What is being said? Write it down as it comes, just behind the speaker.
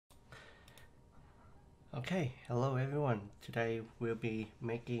Okay, hello everyone. Today we'll be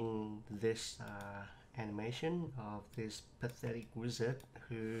making this animation of this pathetic wizard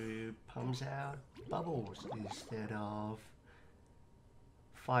who pumps out bubbles instead of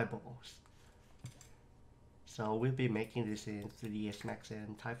fireballs. So we'll be making this in 3ds Max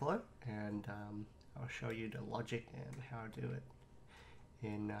and Tyflow, and I'll show you the logic and how to do it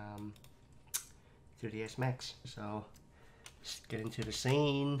in 3ds Max. So let's get into the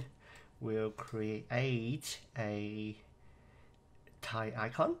scene. We'll create a Thai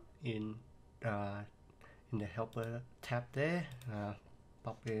icon in the helper tab there.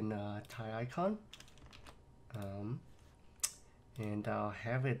 Pop in Thai icon, and I'll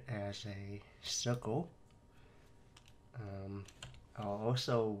have it as a circle. I'll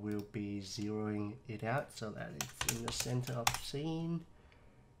also will be zeroing it out so that it's in the center of the scene.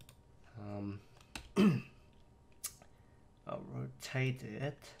 I'll rotate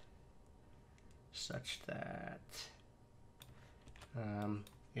it such that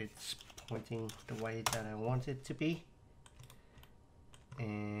it's pointing the way that I want it to be,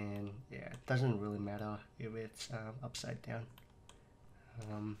 and yeah, it doesn't really matter if it's upside down.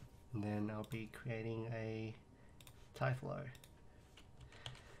 And then I'll be creating a Tyflow.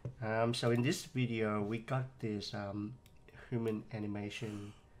 So in this video we got this human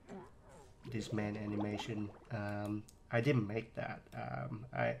animation, this man animation. I didn't make that.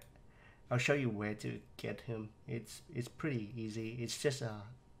 I'll show you where to get him. It's pretty easy. It's just a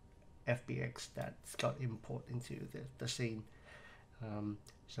FBX that's got import into the scene.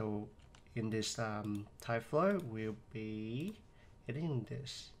 So in this Tyflow, we'll be editing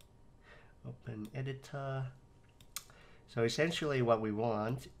this. Open editor. So essentially what we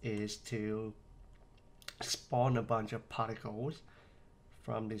want is to spawn a bunch of particles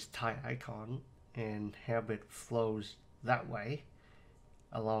from this Thai icon and have it flows that way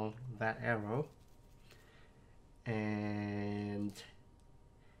along that arrow and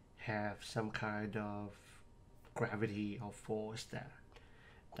have some kind of gravity or force that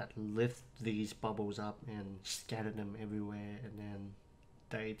lift these bubbles up and scatter them everywhere, and then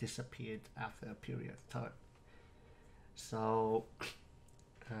they disappeared after a period of time. So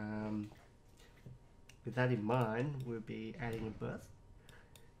with that in mind, we'll be adding a birth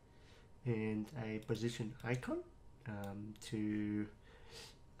and a position icon to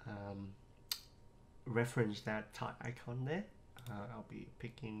reference that Thai icon there. I'll be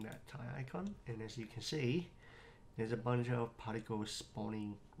picking that Thai icon, and as you can see, there's a bunch of particles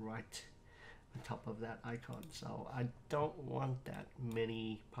spawning right on top of that icon. So I don't want that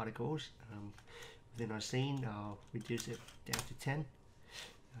many particles within our scene. I'll reduce it down to 10.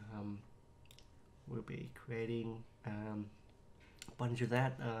 We'll be creating a bunch of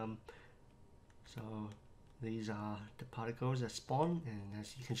that. So these are the particles that spawn, and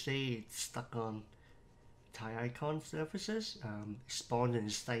as you can see, it's stuck on Thai icon surfaces. It spawns and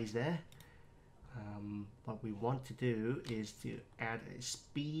it stays there. What we want to do is to add a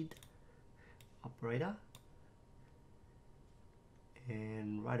speed operator,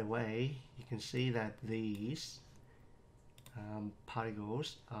 and right away you can see that these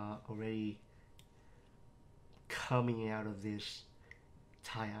particles are already coming out of this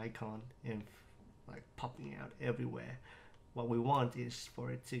Thai icon and like popping out everywhere. What we want is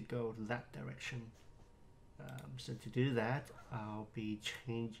for it to go that direction. So to do that, I'll be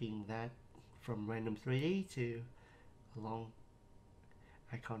changing that from random 3D to a long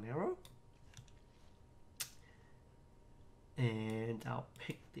icon arrow, and I'll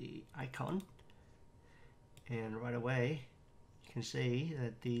pick the icon, and right away you can see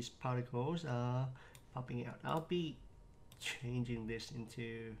that these particles are popping out. I'll be changing this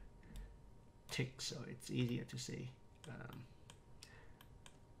into ticks so it's easier to see.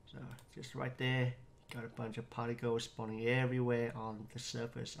 So just right there, got a bunch of particles spawning everywhere on the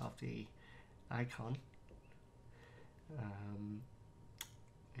surface of the icon,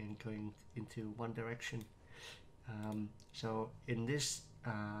 and going into one direction. So in this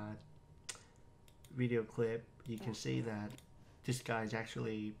video clip, you can see that this guy is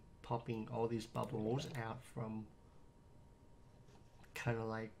actually popping all these bubbles out from kind of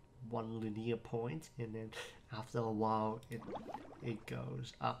like one linear point, and then after a while it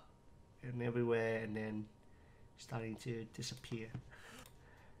goes up and everywhere, and then starting to disappear.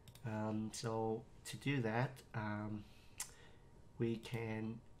 So to do that, we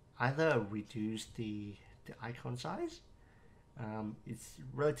can either reduce the icon size. It's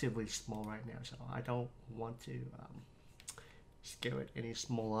relatively small right now, so I don't want to scale it any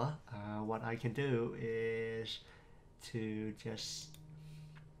smaller. What I can do is to just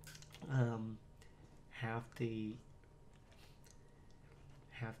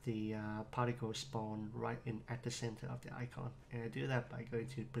have the particle spawn right in at the center of the icon. And I do that by going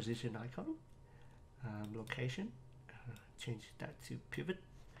to position icon, location, change that to pivot,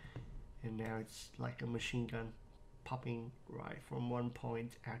 and now it's like a machine gun popping right from one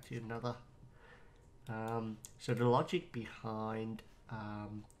point out to another. So the logic behind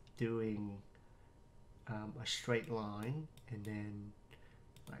doing a straight line and then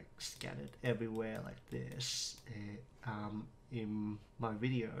like scattered everywhere like this in my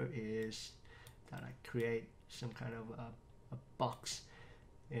video is that I create some kind of a box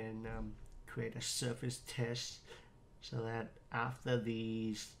and create a surface test so that after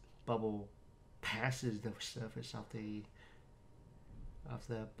these bubble passes the surface of the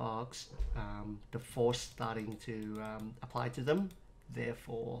box, the force starting to apply to them,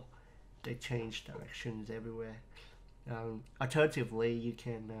 therefore they change directions everywhere. Alternatively, you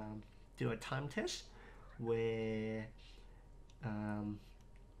can do a time test where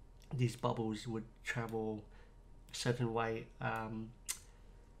these bubbles would travel a certain way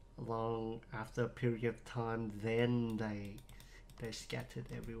along after a period of time, then they scattered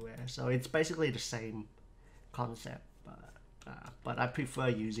everywhere. So it's basically the same concept, but I prefer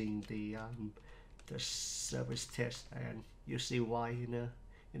using the surface test, and you'll see why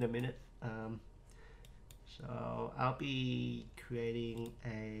in a minute. So I'll be creating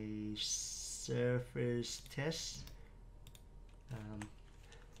a surface test on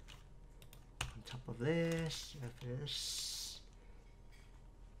top of this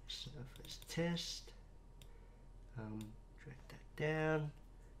surface test. Drag that down,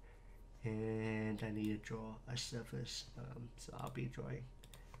 and I need to draw a surface. So I'll be drawing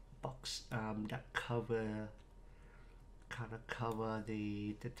a box that kind of cover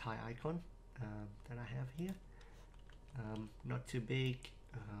the tie icon that I have here. Not too big,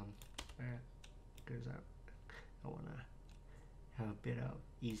 because I want to have a bit of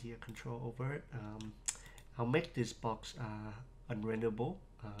easier control over it. I'll make this box unrenderable,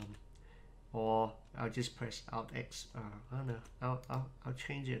 or I'll just press Alt X. I don't know. I'll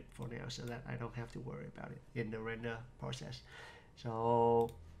change it for now so that I don't have to worry about it in the render process. So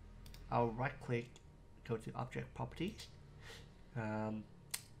I'll right click, go to Object Properties,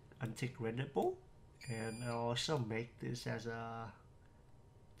 untick renderable, and I'll also make this as a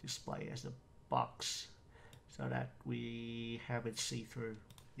display as a box so that we have it see-through.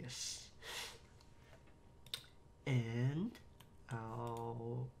 Yes. And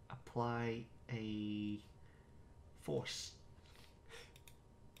I'll apply a force,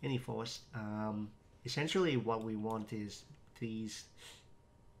 any force. Essentially what we want is these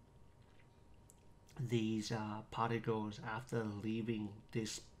particles, after leaving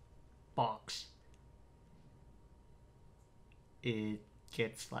this box, it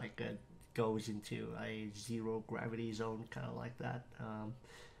gets like goes into a zero gravity zone, kind of like that.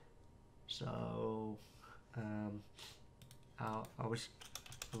 I was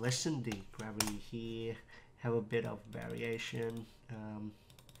lessen the gravity here, have a bit of variation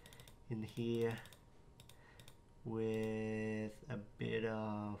in here with a bit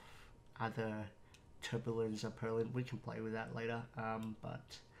of other turbulence or purlin. We can play with that later,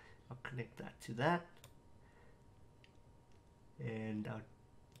 but I'll connect that to that, and I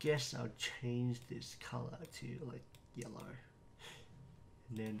guess I'll change this color to like yellow,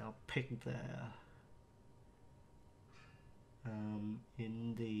 and then I'll pick the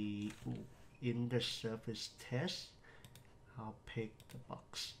in the surface test, I'll pick the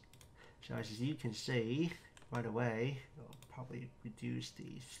box. So as you can see right away, I'll probably reduce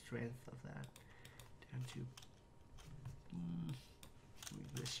the strength of that down to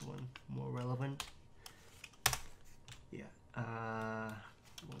make this one more relevant. Yeah,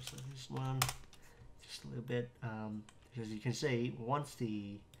 most of this one just a little bit. As you can see, once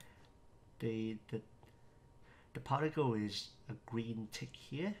the particle is a green tick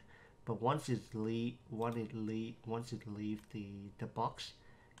here, but once it leaves the box,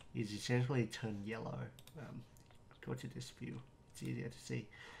 it's essentially turned yellow. Go to this view; it's easier to see.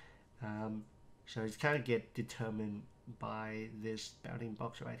 So it's kind of get determined by this bounding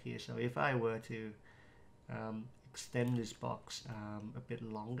box right here. So if I were to extend this box a bit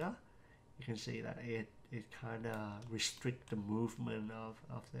longer, you can see that it kind of restrict the movement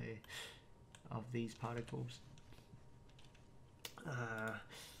of these particles.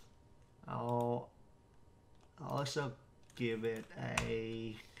 I'll also give it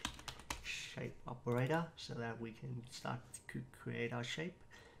a shape operator so that we can start to create our shape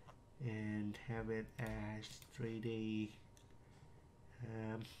and have it as 3D.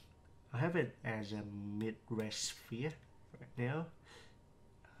 I have it as a mid-rest sphere right now.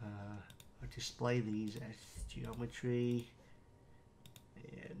 I'll display these as geometry,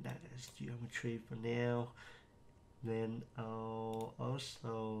 and that is geometry for now. Then I'll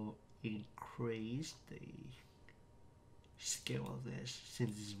also increase the scale of this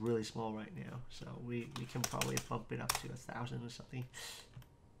since it's really small right now, so we can probably bump it up to 1,000 or something.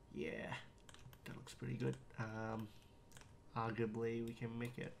 Yeah, that looks pretty good. Arguably we can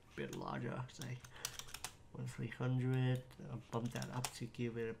make it a bit larger, say 1300. Bump that up to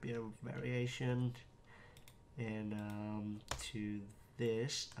give it a bit of variation, and to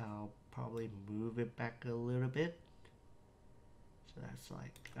this I'll probably move it back a little bit, so that's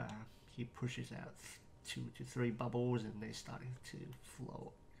like he pushes out 2 to 3 bubbles and they're starting to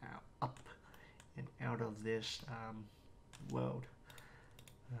flow out, up and out of this world.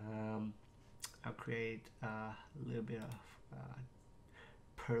 I'll create a little bit of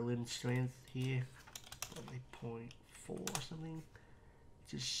purlin strength here, probably 0.4 or something,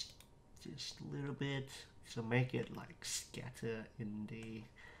 just a little bit, so make it like scatter in the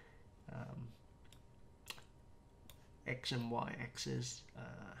X and Y axis,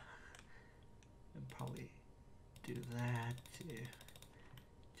 and probably do that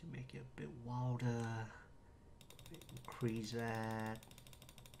to make it a bit wilder, increase that.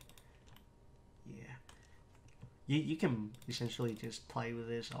 Yeah, you can essentially just play with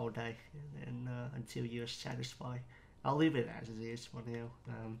this all day and until you're satisfied. I'll leave it as it is for now.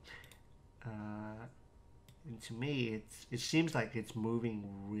 And to me it seems like it's moving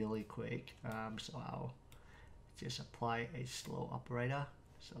really quick, so I'll just apply a slow operator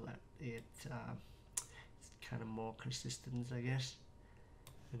so that it's kind of more consistent, I guess.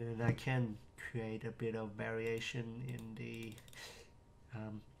 And then I can create a bit of variation in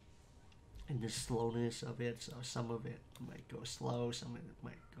the slowness of it, so some of it might go slow, some of it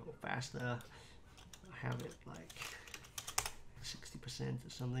might go faster. Have it like 60% or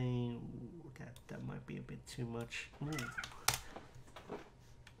something. Ooh, that might be a bit too much. We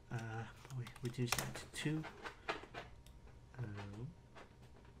reduce that to 2.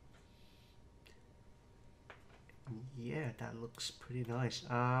 Yeah, that looks pretty nice.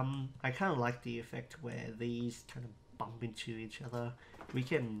 I kind of like the effect where these kind of bump into each other. We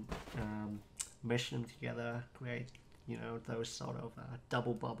can mesh them together, create, you know, those sort of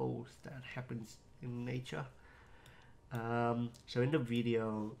double bubbles that happens in nature. So in the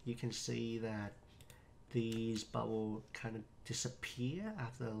video you can see that these bubbles kind of disappear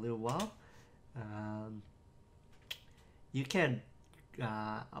after a little while. You can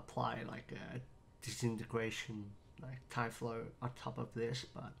apply like a disintegration like Tyflow on top of this,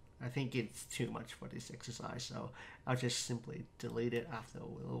 but I think it's too much for this exercise, so I'll just simply delete it after a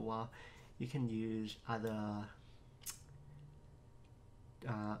little while. You can use either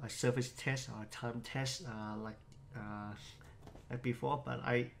a surface test or a time test like before, but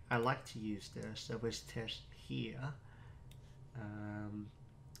I like to use the surface test here.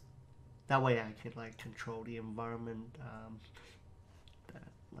 That way I can like control the environment,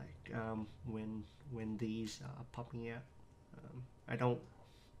 that like when these are popping out. I don't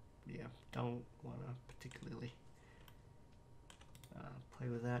want to particularly play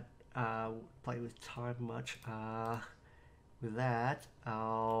with that, play with time much. With that,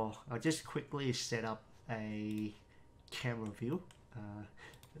 I'll just quickly set up a camera view.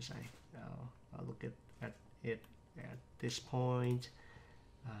 I'll look at it at this point.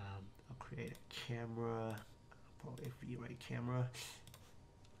 I'll create a camera, probably a V-Ray camera.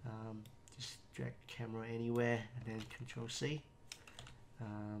 Just drag the camera anywhere and then Control C.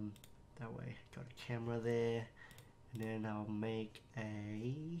 That way, got a camera there, and then I'll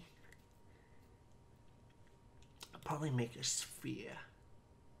probably make a sphere.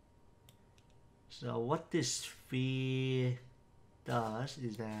 So what this sphere does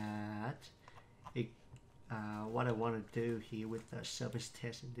is that it, what I want to do here with the surface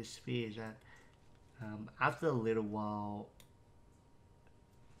test in this sphere is that after a little while,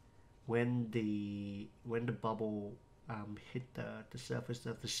 when the bubble hit the surface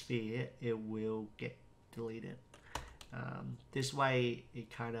of the sphere, it will get deleted. This way it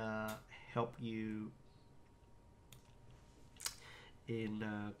kind of help you in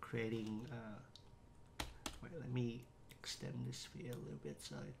creating wait, let me extend this sphere a little bit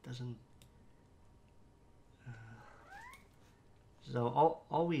so it doesn't so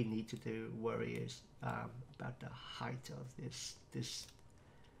all we need to do worry is about the height of this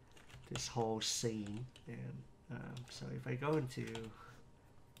whole scene. And so if I go into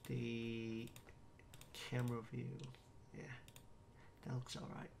the camera view, yeah, that looks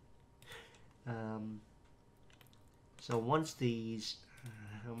alright. So once these,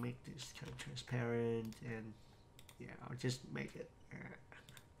 I'll make this kind of transparent, and yeah, I'll just make it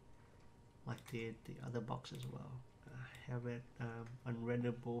like the other box as well. have it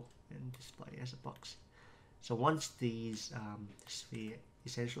unrenderable and display as a box. So once these sphere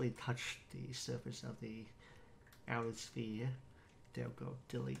essentially touch the surface of the outer sphere, they'll go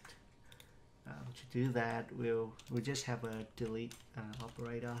delete. To do that, we'll just have a delete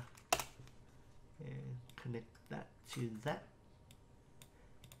operator and connect that to that,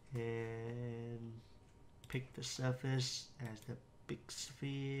 and pick the surface as the big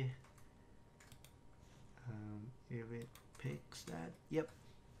sphere. If it picks that, yep,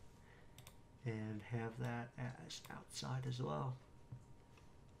 and have that as outside as well.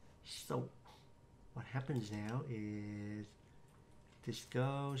 So what happens now is this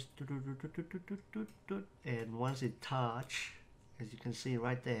goes, and once it touch, as you can see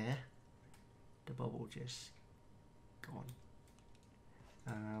right there, the bubble just gone.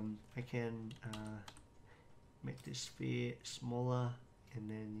 I can make this sphere smaller, and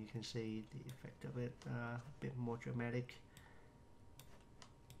then you can see the effect of it a bit more dramatic.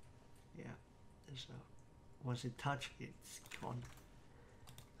 Yeah, so once it touch, it's gone.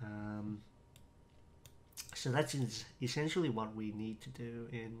 So that's essentially what we need to do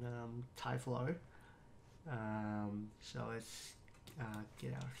in Tyflow. So let's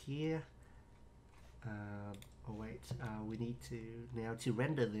get out here. Oh wait, we need to, now to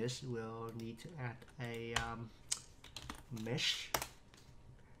render this, we'll need to add a mesh.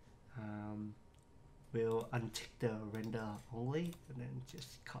 We'll untick the render only, and then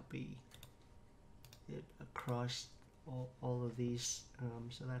just copy it across all of these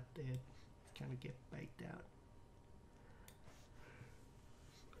so that it kind of get baked out.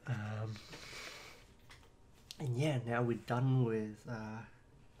 And yeah, now we're done with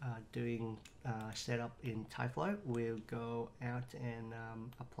doing setup in Tyflow. We'll go out and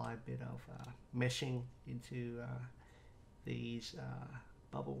apply a bit of meshing into these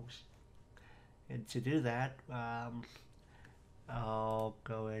bubbles. And to do that, I'll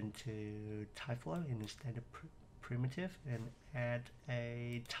go into Tyflow in the standard primitive and add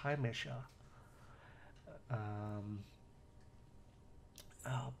a time measure.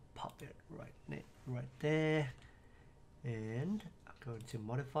 I'll pop it right there, and I'm going to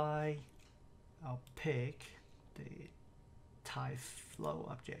modify. I'll pick the Tyflow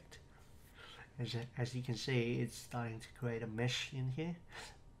object. As you can see, it's starting to create a mesh in here.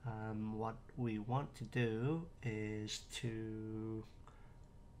 What we want to do is to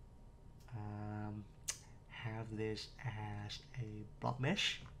have this as a block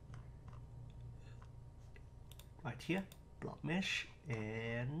mesh right here, block mesh,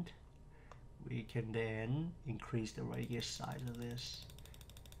 and we can then increase the radius size of this.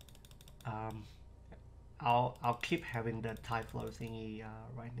 I'll keep having the Tyflow thingy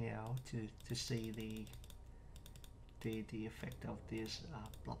right now to see the effect of this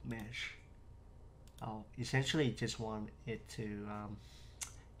block mesh. I'll essentially just want it to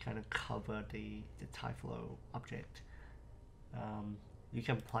kind of cover the Tyflow object. You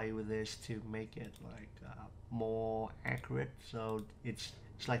can play with this to make it like more accurate. So it's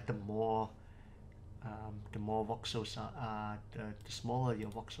like the more voxel size, the smaller your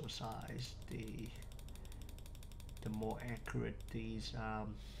voxel size, the more accurate these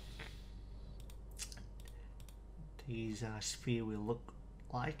sphere will look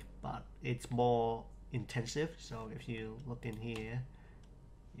like, but it's more intensive. So if you look in here,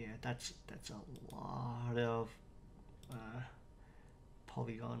 yeah, that's a lot of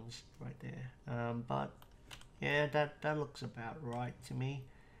polygons right there. But yeah, that looks about right to me.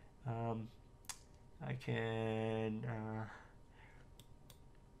 I can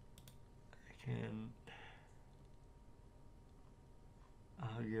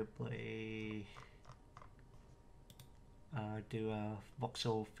arguably do a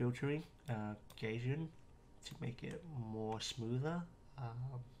voxel filtering Gaussian to make it more smoother.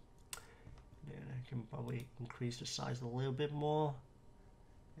 Then I can probably increase the size a little bit more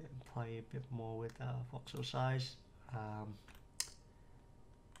and play a bit more with voxel size.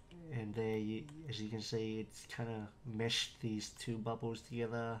 And there, as you can see, it's kind of meshed these two bubbles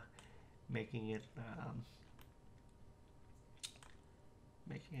together, making it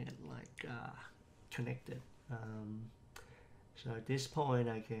like connected. So at this point,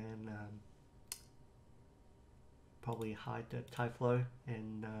 I can probably hide the Tyflow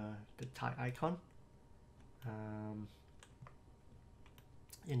and the Ty icon.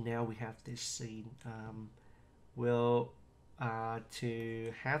 And now we have this scene.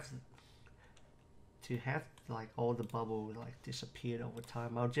 To have like all the bubble like disappeared over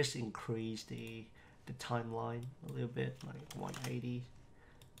time, I'll just increase the timeline a little bit, like 180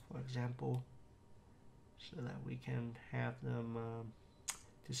 for example, so that we can have them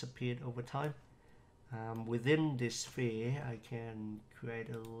disappeared over time. Within this sphere, I can create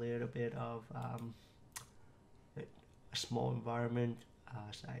a little bit of a small environment.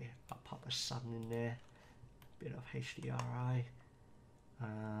 Say I'll pop a sun in there, a bit of HDRI,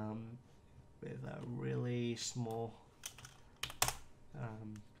 with a really small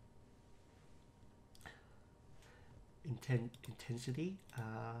intensity.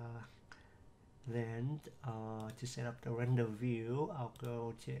 Then to set up the render view, I'll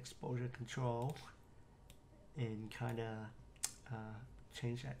go to exposure control and kind of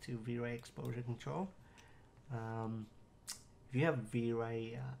change that to V-Ray exposure control. If you have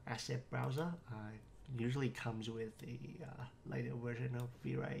V-Ray asset browser, usually comes with the later version of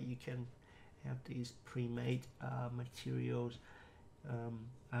V-Ray. You can have these pre-made materials.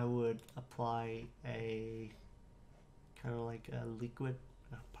 I would apply a kind of like a liquid,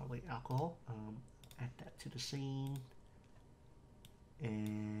 probably alcohol, add that to the scene,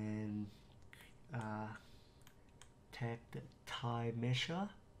 and tag the tie measure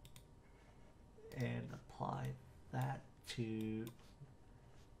and apply that to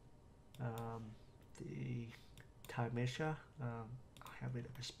the tie measure. I'll have it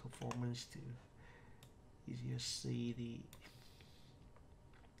as performance to easier see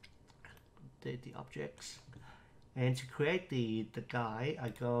the objects. And to create the guy, I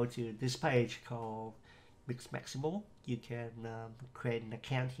go to this page called Mix Maximal. You can create an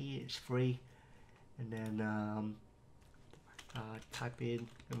account here, it's free, and then type in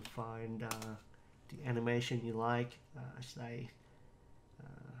and find the animation you like. Say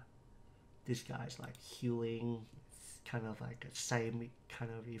this guy's like healing, it's kind of like a same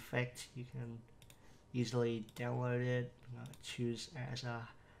kind of effect. You can easily download it, choose as a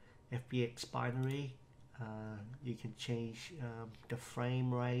FBX binary. You can change the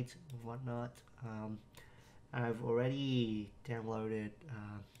frame rate and whatnot. I've already downloaded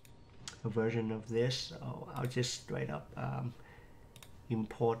a version of this, so I'll just straight up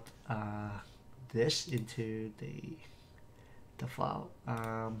import this into the file.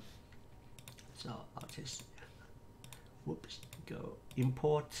 So I'll just go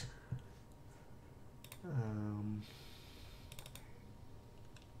import.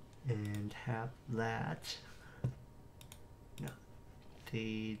 And have that, no,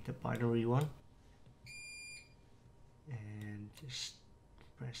 the binary one, and just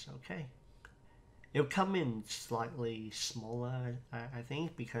press OK. It'll come in slightly smaller, I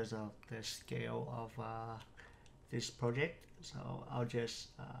think, because of the scale of this project. So I'll just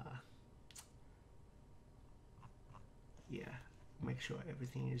yeah, make sure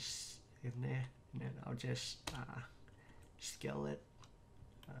everything is in there, and then I'll just scale it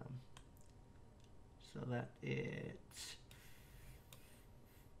so that it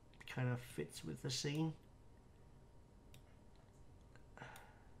kind of fits with the scene.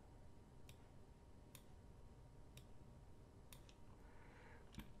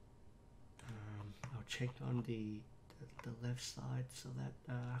 I'll check on the left side so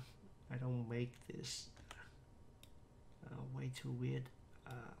that I don't make this way too weird.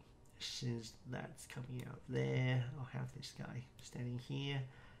 Since that's coming out there, I'll have this guy standing here.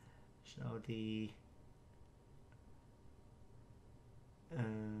 So the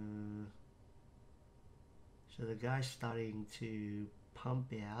guy's starting to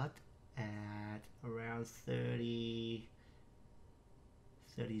pump out at around 30,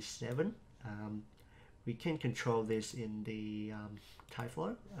 37. We can control this in the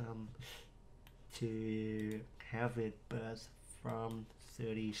Tyflow to have it burst from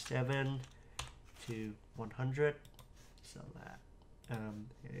 37 to 100, so that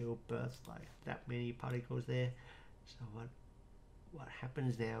it will burst like that many particles there. So what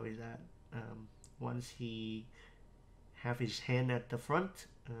happens now is that once he have his hand at the front,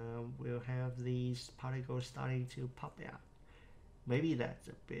 we'll have these particles starting to pop out. Maybe that's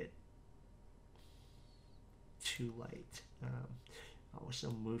a bit too late. I'll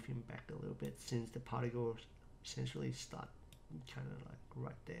also move him back a little bit since the particles essentially start kind of like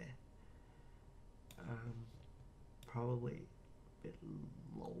right there. Probably a bit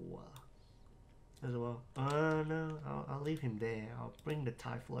lower as well. No, I'll leave him there. I'll bring the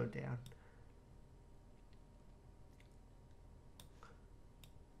Tyflow down.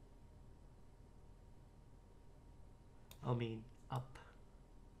 I mean up.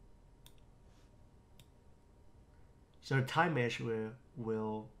 So the time mesh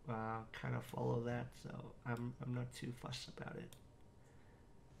will kind of follow that. So I'm not too fussed about it.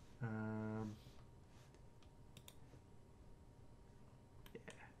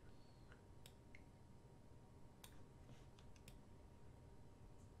 Yeah.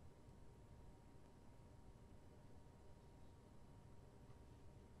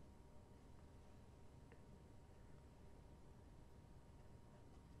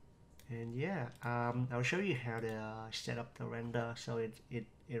 And yeah, I'll show you how to set up the render so it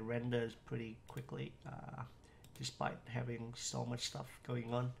renders pretty quickly despite having so much stuff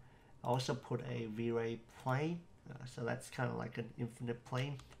going on. I also put a V-Ray plane, so that's kind of like an infinite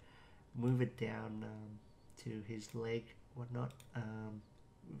plane. Move it down to his leg, whatnot.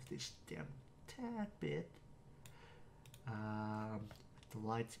 Move this down a tad bit. The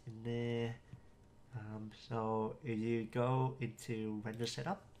lights in there. So if you go into render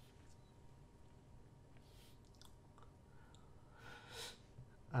setup,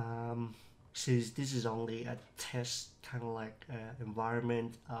 since this is only a test kind of like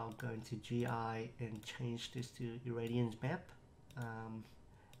environment, I'll go into GI and change this to Irradiance map.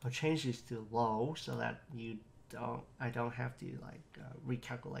 I'll change this to low so that I don't have to like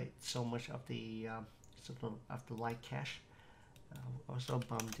recalculate so much of the of the light cache. Also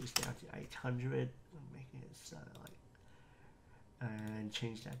bump this down to 800, making it and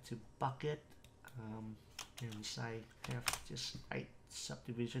change that to bucket. And say have just 8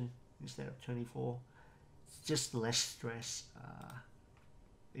 subdivision instead of 24. It's just less stress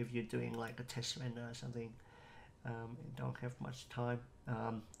if you're doing like a test render or something. You don't have much time.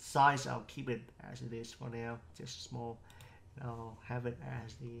 Size, I'll keep it as it is for now, just small. I'll have it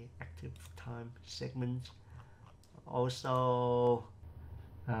as the active time segment. Also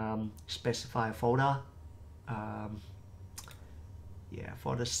specify a folder. Yeah,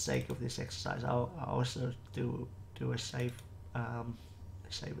 for the sake of this exercise, I'll also do a save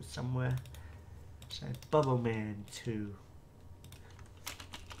save it somewhere. Say Bubbleman 2.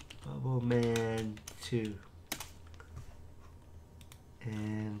 Bubbleman 2.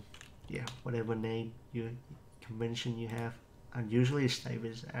 And yeah, whatever name convention you have. And usually save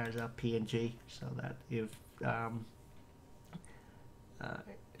it as a PNG so that if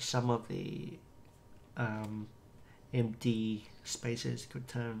some of the empty spaces could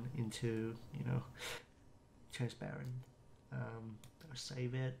turn into, you know, transparent. I'll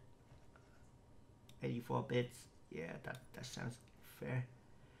save it. 84 bits. Yeah, that sounds fair.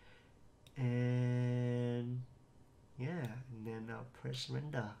 And yeah, and then I'll press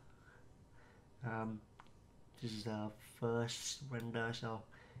render. This is the first render, so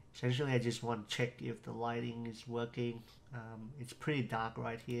essentially I just want to check if the lighting is working. It's pretty dark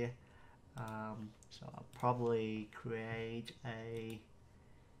right here, so I'll probably create a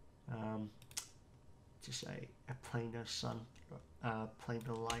just a planar sun,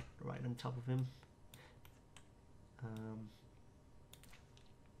 planar light right on top of him,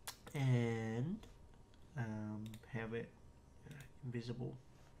 and have it invisible.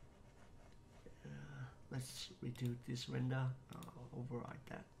 Let's redo this render. I'll override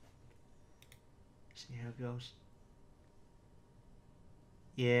that. See how it goes.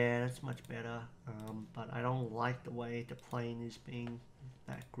 Yeah, that's much better. But I don't like the way the plane is being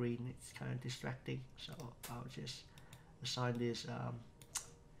that green. It's kind of distracting. So I'll just assign this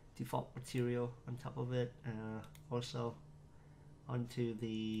default material on top of it. Also onto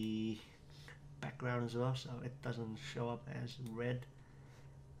the background as well, so it doesn't show up as red.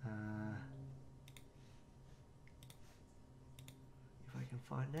 If I can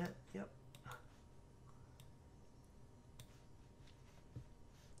find that, yep.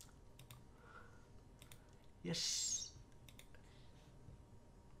 Yes.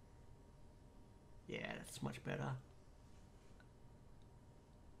 Yeah, that's much better.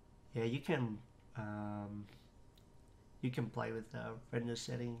 Yeah, you can play with the render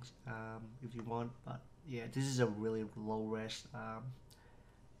settings if you want, but yeah, this is a really low res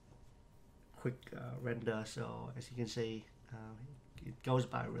quick render, so as you can see it goes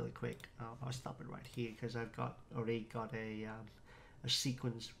by really quick. I'll stop it right here because I've already got a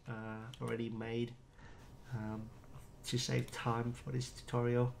sequence already made to save time for this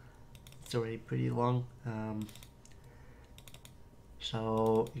tutorial. It's already pretty long.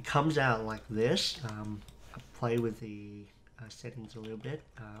 So it comes out like this. I'll play with the settings a little bit.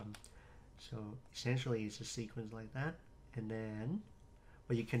 So essentially it's a sequence like that, and then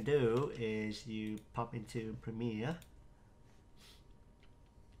what you can do is you pop into Premiere,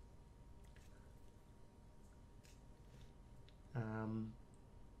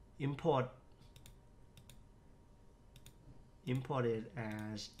 import it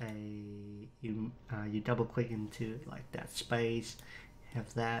as you double click into like that space,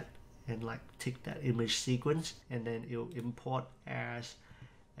 have that, and like tick that image sequence, and then it'll import as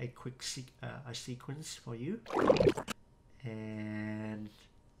a quick sequence for you. And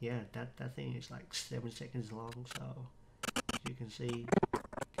yeah, that thing is like 7 seconds long, so you can see it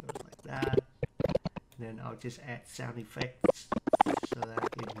goes like that. And then I'll just add sound effects so that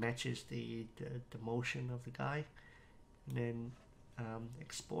it matches the motion of the guy. And then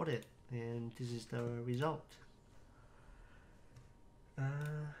export it, and this is the result.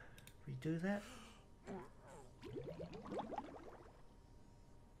 Redo that.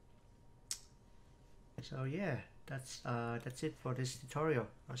 So yeah, that's it for this tutorial.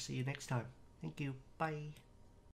 I'll see you next time. Thank you. Bye.